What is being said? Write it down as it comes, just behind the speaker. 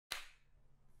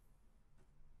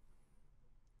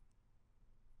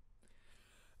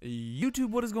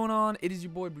YouTube, what is going on? It is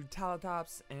your boy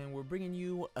Brutalitops, and we're bringing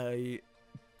you a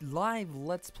live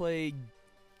Let's Play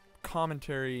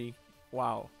commentary.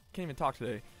 Wow, can't even talk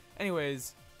today.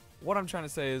 Anyways, what I'm trying to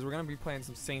say is we're going to be playing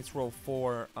some Saints Row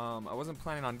 4. I wasn't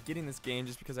planning on getting this game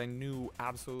just because I knew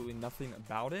absolutely nothing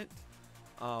about it.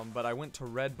 But I went to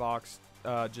Redbox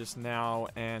just now,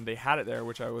 and they had it there,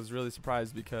 which I was really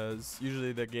surprised because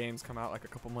usually the games come out like a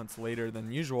couple months later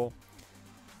than usual.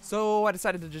 So I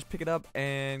decided to just pick it up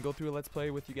and go through a Let's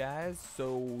Play with you guys.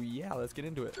 So yeah, let's get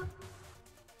into it.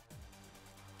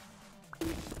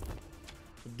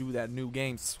 Do that new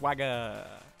game swagger.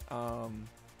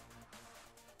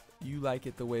 You like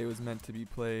it the way it was meant to be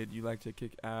played. You like to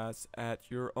kick ass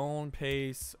at your own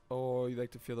pace, or you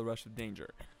like to feel the rush of danger.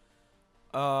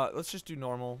 Let's just do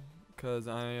normal, because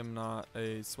I am not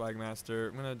a swag master.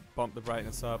 I'm gonna bump the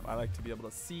brightness up. I like to be able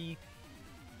to see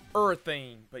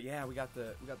everything. But yeah, we got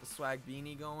the swag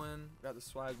beanie going, we got the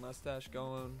swag mustache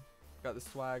going, we got the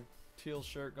swag teal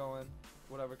shirt going,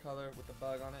 whatever color with the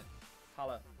bug on it.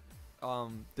 Holla.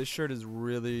 This shirt is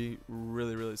really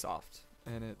soft,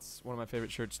 and it's one of my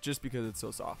favorite shirts just because it's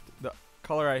so soft. The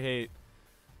color I hate,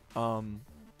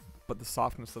 but the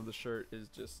softness of the shirt is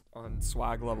just on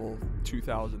swag level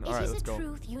 2000. All right, let's go. It is a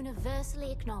truth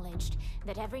universally acknowledged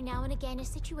that every now and again a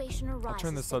situation arises. I'll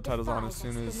turn the subtitles on as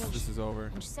soon as this is over.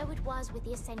 And so it was with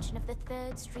the ascension of the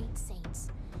 3rd Street Saints.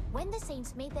 When the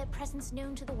Saints made their presence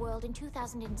known to the world in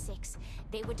 2006,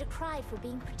 they were decried for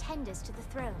being pretenders to the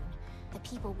throne. The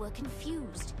people were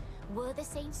confused. Were the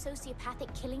Saints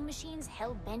sociopathic killing machines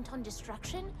hell-bent on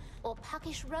destruction, or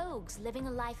puckish rogues living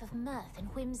a life of mirth and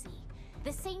whimsy?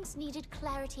 The Saints needed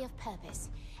clarity of purpose,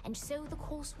 and so the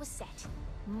course was set.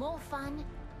 More fun,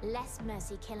 less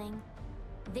mercy killing.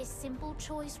 This simple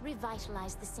choice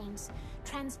revitalized the Saints,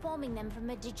 transforming them from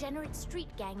a degenerate street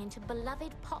gang into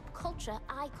beloved pop culture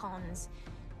icons.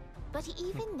 But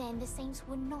even then, the Saints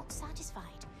were not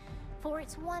satisfied. For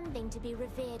it's one thing to be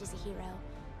revered as a hero,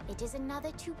 it is another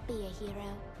to be a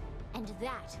hero. And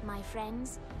that, my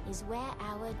friends, is where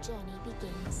our journey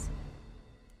begins.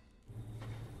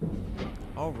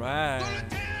 All right.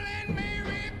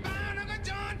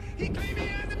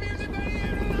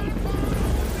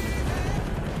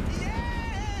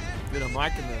 Dude, I'm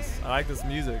liking this. I like this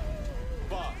music.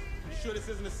 Boss, you sure this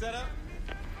isn't a setup?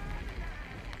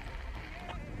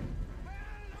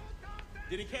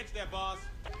 Didn't catch that, boss.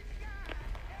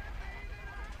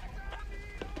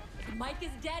 Mike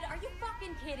is dead? Are you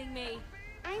fucking kidding me?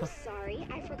 I'm sorry,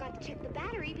 I forgot to check the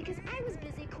battery because I was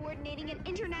busy coordinating an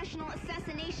international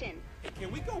assassination. Hey,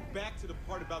 can we go back to the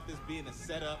part about this being a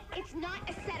setup? It's not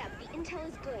a setup. The intel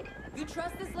is good. You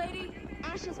trust this lady?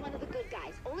 Ash is one of the good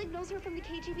guys. Oleg knows her from the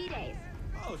KGB days.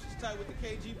 Oh, she's tight with the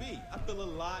KGB. I feel a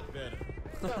lot better.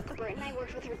 Look, Bert and I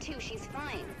worked with her too. She's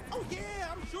fine. Oh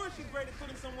yeah, I'm sure she's great at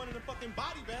putting someone in a fucking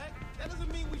body bag. That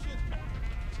doesn't mean we should...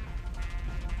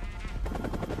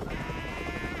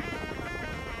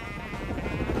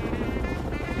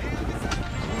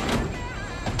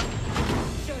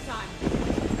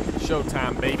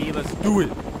 Showtime, baby. Let's do it.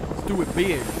 Let's do it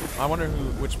big. I wonder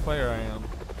which player I am.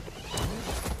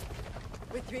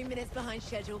 We're 3 minutes behind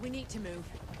schedule. We need to move.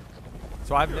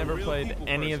 So I've never played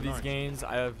any of these games.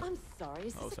 I'm sorry.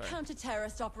 Is this a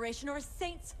counter-terrorist operation or a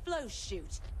Saints flow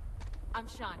shoot? I'm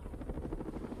Sean.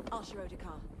 Asha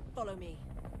Odekar. Follow me.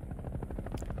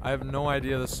 I have no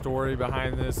idea the story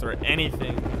behind this or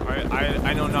anything.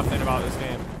 I know nothing about this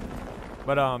game.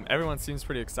 But everyone seems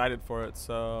pretty excited for it,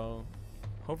 so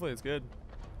hopefully it's good.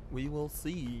 We will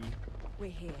see. We're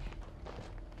here.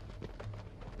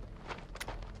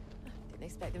 Didn't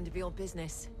expect them to be all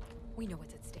business. We know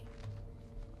what's at stake.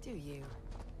 Do you?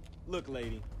 Look,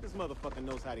 lady, this motherfucker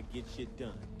knows how to get shit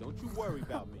done. Don't you worry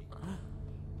about me.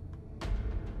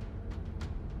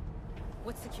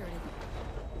 What's security?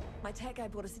 My tech guy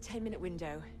bought us a 10-minute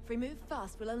window. If we move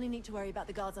fast, we'll only need to worry about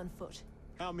the guards on foot.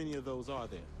 How many of those are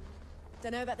there?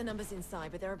 Don't know about the numbers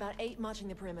inside, but there are about 8 marching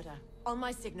the perimeter. On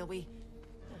my signal, we...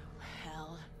 Oh,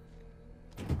 hell.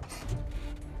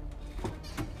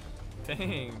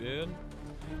 Dang, dude.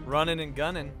 Running and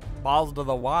gunning. Balls to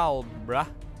the wild, bruh.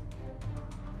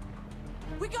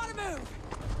 We gotta move!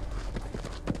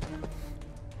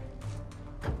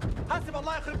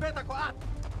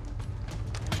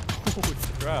 Holy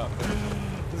crap.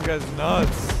 This guy's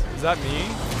nuts. Is that me?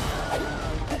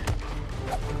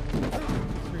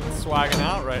 He's swagging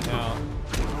out right now.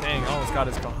 Dang, almost got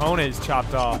his cojones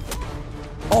chopped off.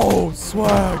 Oh,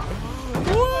 swag.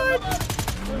 What?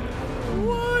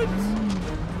 What?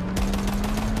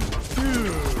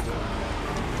 Dude.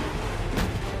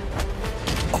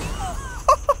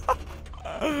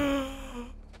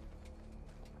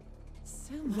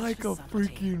 like a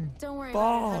freaking Don't worry about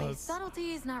it, honey. boss.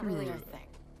 Subtlety is not really our Dude. thing.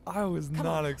 I was Come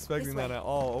not on, expecting this that way. at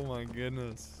all. Oh my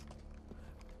goodness.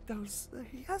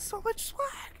 He has so much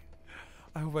swag.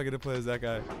 I hope I get to play as that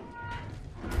guy.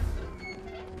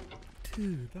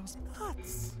 Dude, that was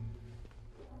nuts.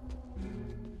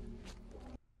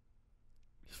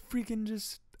 He freaking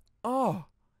just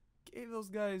gave those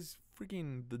guys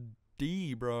freaking the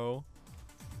D, bro.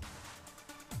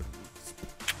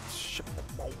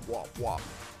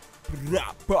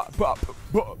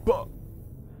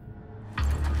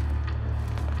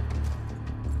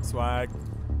 Swag.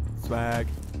 Swag.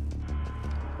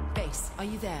 Base, are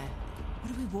you there?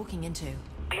 What are we walking into?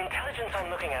 The intelligence I'm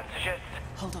looking at suggests...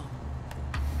 Hold on.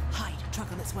 Hide,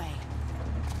 truck on its way.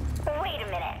 Wait a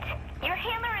minute. Your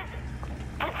handler is...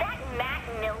 Was that Matt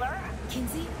Miller?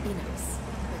 Kinsey, be nice.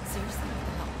 But seriously, what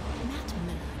the hell? Matt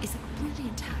Miller is a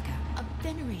brilliant hacker, a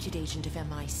venerated agent of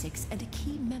MI6, and a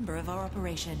key member of our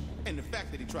operation. And the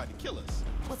fact that he tried to kill us.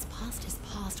 What's past is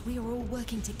past. We are all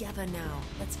working together now.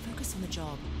 Let's focus on the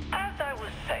job. As I was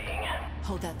saying...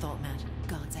 Hold that thought, Matt.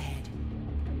 Guards ahead.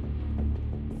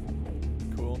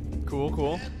 Cool. Cool,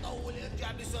 cool.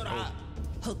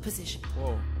 Hold position.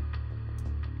 Whoa.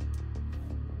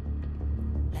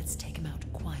 Let's take him out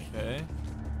quietly. Okay.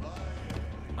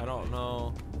 I don't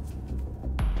know.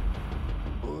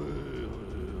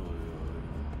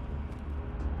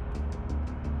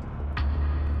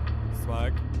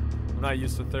 Swag. I'm not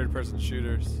used to third-person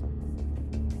shooters.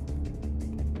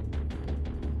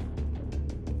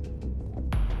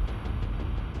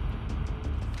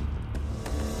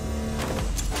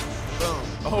 Boom.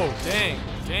 Oh, dang.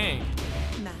 Dang.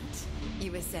 Matt,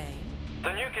 you were saying? The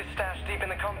nuke is stashed deep in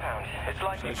the compound. It's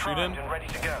likely Should I shoot primed him? and ready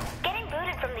to go. Getting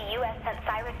booted from the U.S. sent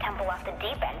Cyrus Temple off the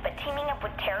deep end, but teaming up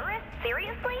with terrorists?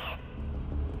 Seriously?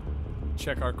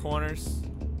 Check our corners.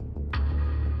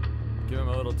 Give him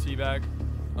a little teabag.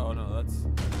 Oh no, that's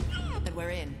And we're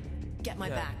in. Get my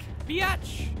Yeah. back.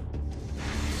 biatch.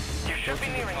 You should be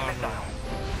nearing the missile.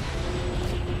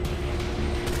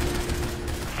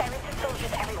 Cyrus'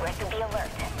 soldiers everywhere, so be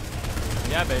alert.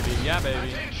 Yeah, baby. Yeah,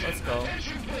 baby. Let's go.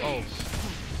 Oh,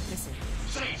 Listen,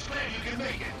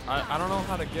 I don't know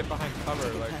how to get behind cover.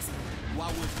 take it Like, personal. Why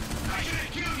would... I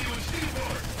didn't kill you in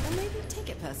Steelport. Or maybe take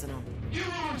it personal. You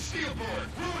ruined Steelport.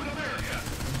 Ruined America.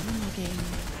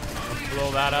 Logging.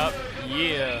 blow that up.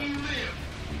 Yeah. You live.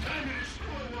 Time to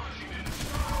destroy Washington.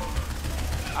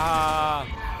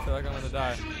 I feel like I'm gonna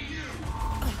die. Especially you.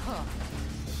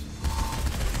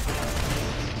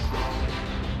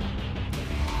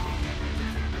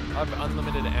 I have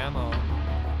unlimited ammo.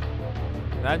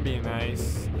 That'd be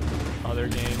nice. Other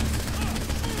games.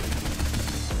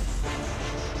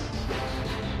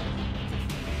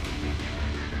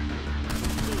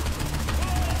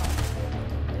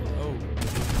 Oh,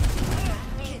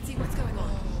 Can't see what's going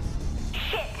on.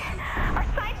 Shit! Our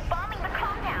side's bombing the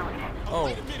compound. oh,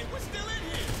 Wait a minute, we're still in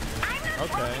here. I'm not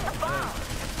okay. throwing the I bomb.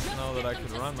 didn't know that I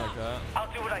could run like that.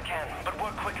 I'll do what I can, but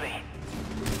work quickly.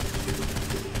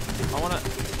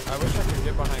 I wish I could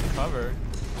get behind cover.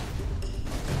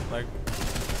 Like,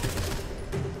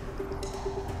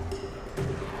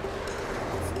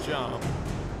 let's jump.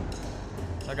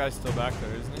 That guy's still back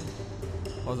there, isn't he?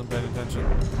 Wasn't paying attention.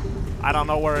 I don't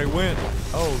know where he went.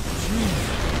 Oh, jeez.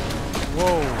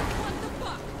 Whoa.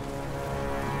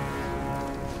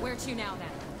 Where to now,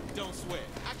 then? Don't sweat.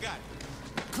 I got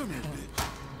it. Come here,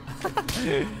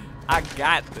 bitch. I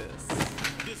got this.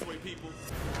 This way, people.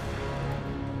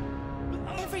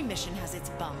 Every mission has its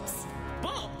bumps.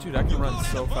 Bump! Dude, I can You run call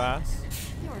that so a bump? fast.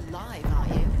 You're alive, are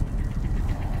you?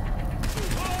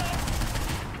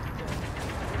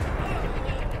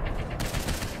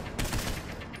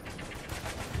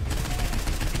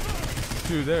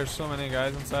 Dude, there's so many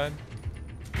guys inside.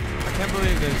 I can't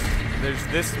believe there's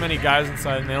this many guys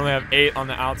inside and they only have 8 on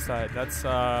the outside. That's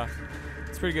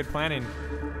pretty good planning.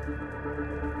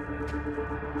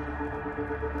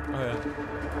 Oh yeah.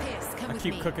 Pierce, come I with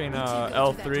keep me. cooking We two go to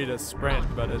that L3 to door. sprint,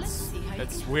 Come but on, let's it's see how you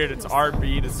it's can weird. handle It's yourself.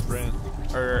 RB to sprint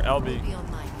or We'll LB. be on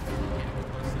mic.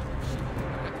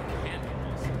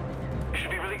 We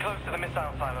should be really close to the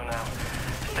missile silo now.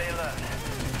 Stay alert.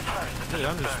 Cyrus is Dude,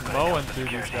 I'm the just first mowing element of through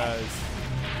these security. guys.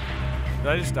 Did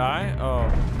I just die?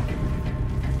 Oh.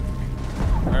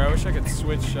 Alright, I wish I could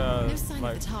switch No sign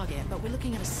like. of the target, but we're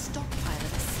looking at a stockpile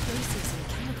of explosives and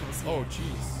chemicals here. Oh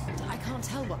jeez. I can't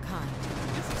tell what kind.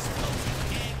 It's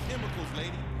explosives and chemicals,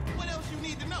 lady. What else you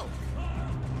need to know?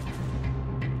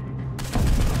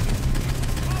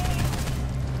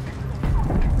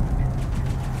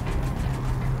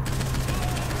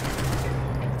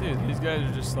 Dude, these guys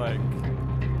are just like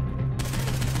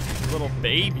little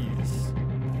babies.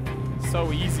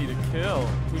 so easy to kill.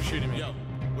 Who's shooting me? Yo,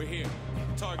 we're here.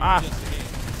 Target Ah. just ahead.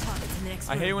 Target's in the next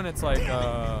I hate room. when it's like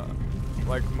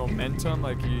momentum,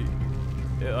 like it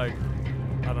like,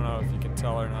 I don't know if you can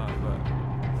tell or not, but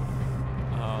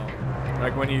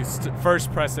like when you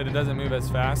first press it, it doesn't move as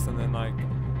fast, and then like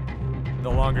the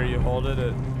longer you hold it,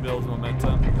 it builds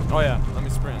momentum. Oh yeah, let me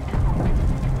sprint.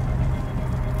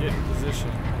 Get in position.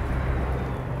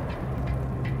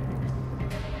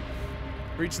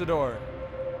 Reach the door.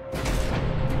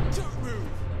 Don't move.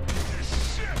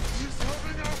 Shit! He's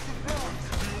helping out the box.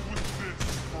 Deal with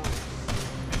this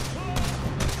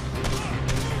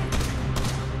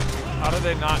How do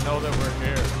they not know that we're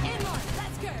here? Inline,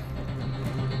 let's go.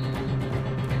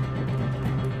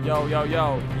 Yo, yo,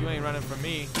 yo, you ain't running from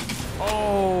me.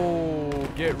 Oh,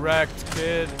 get wrecked,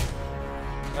 kid.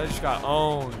 I just got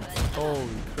owned. Holy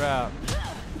crap.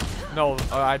 No,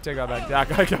 I take that back. That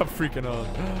guy got freaking owned.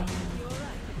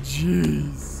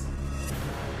 Jeez.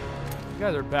 You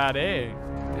guys are bad A.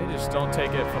 They just don't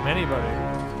take it from anybody.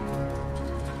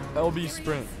 LB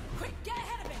sprint. Quick, get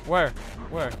ahead of it. Where?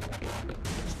 Where?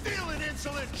 Steal an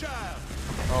insolent child.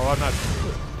 Oh, I'm not.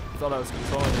 Thought I was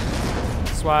controlling it.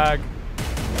 Swag.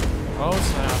 Oh,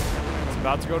 snap. It's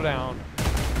about to go down.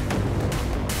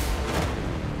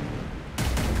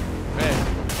 Hey.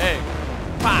 Hey.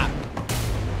 Pop.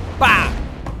 Pop.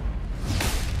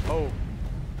 Oh.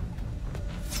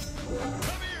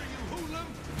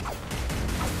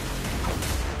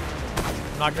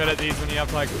 I'm not good at these when you have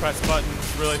to like press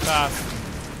buttons really fast.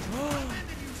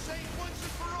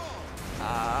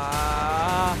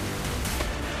 Ah.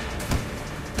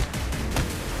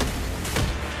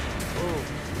 Ooh.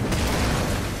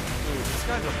 Dude, this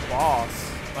guy's a boss.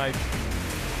 Like.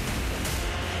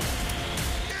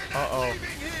 Uh-oh.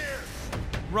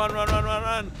 Run, run, run, run,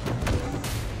 run.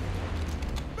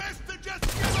 Best to just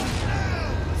give up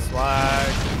now.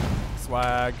 Swag.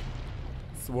 Swag.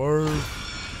 Swerve.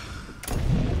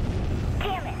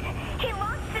 Damn it! He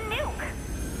launched a nuke!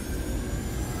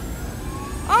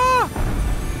 Ah!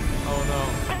 Oh no.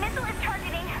 The missile is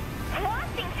targeting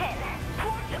Washington!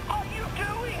 What are you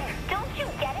doing? Don't you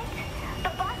get it? The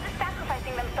boss is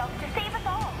sacrificing themselves to save us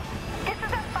all. This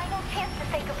is our final chance to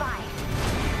say goodbye.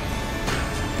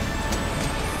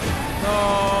 No.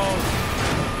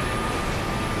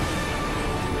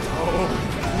 Oh.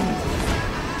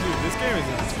 Dude, this game is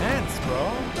intense, bro.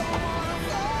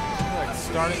 Like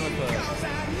starting with the.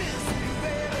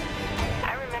 I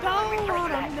remember when we first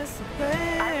met. I was just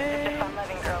a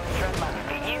fun-loving girl in dreadlocks,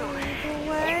 but you saw me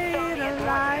as more than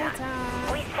that.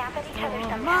 We snap at each other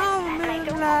sometimes, and I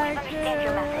don't always understand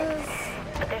your methods.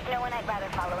 But there's no one I'd rather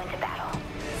follow into battle.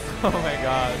 Oh my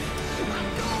god.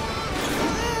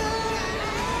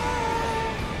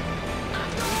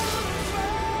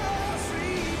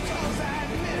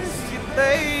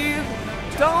 Babe,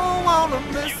 don't wanna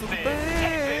miss a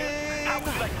thing. How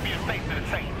would you like to be a face to the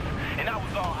Saints? And I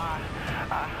was all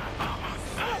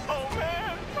oh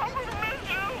man, I'm gonna miss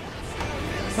you.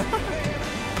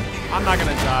 I'm not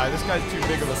gonna die. This guy's too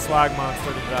big of a slag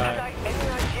monster to die. Had I any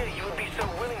idea you would be so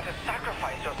willing to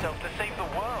sacrifice yourself to save the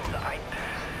world, I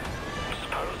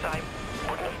suppose I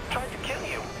wouldn't have tried to kill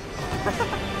you.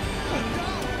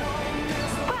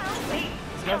 Well, we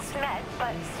just met,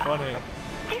 but Funny.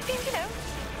 you seem,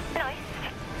 nice.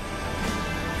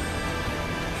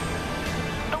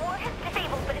 The war has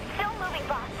disabled, but it's still moving,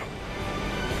 boss.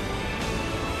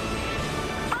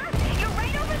 Boss, you're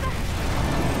right over the...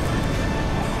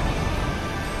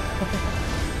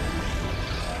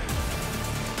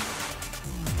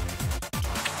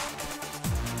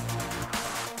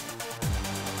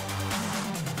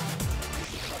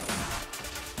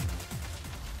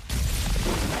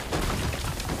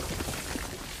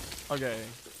 Okay.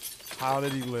 How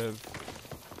did he live?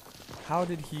 How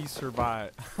did he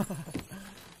survive?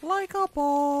 Like a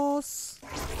boss.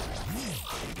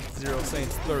 Zero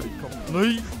Saints 30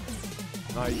 complete.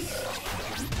 Nice.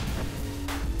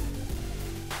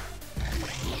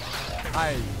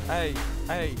 Hey, hey,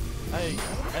 hey, hey,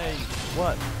 hey.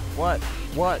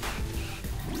 What?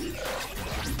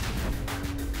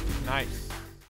 Nice.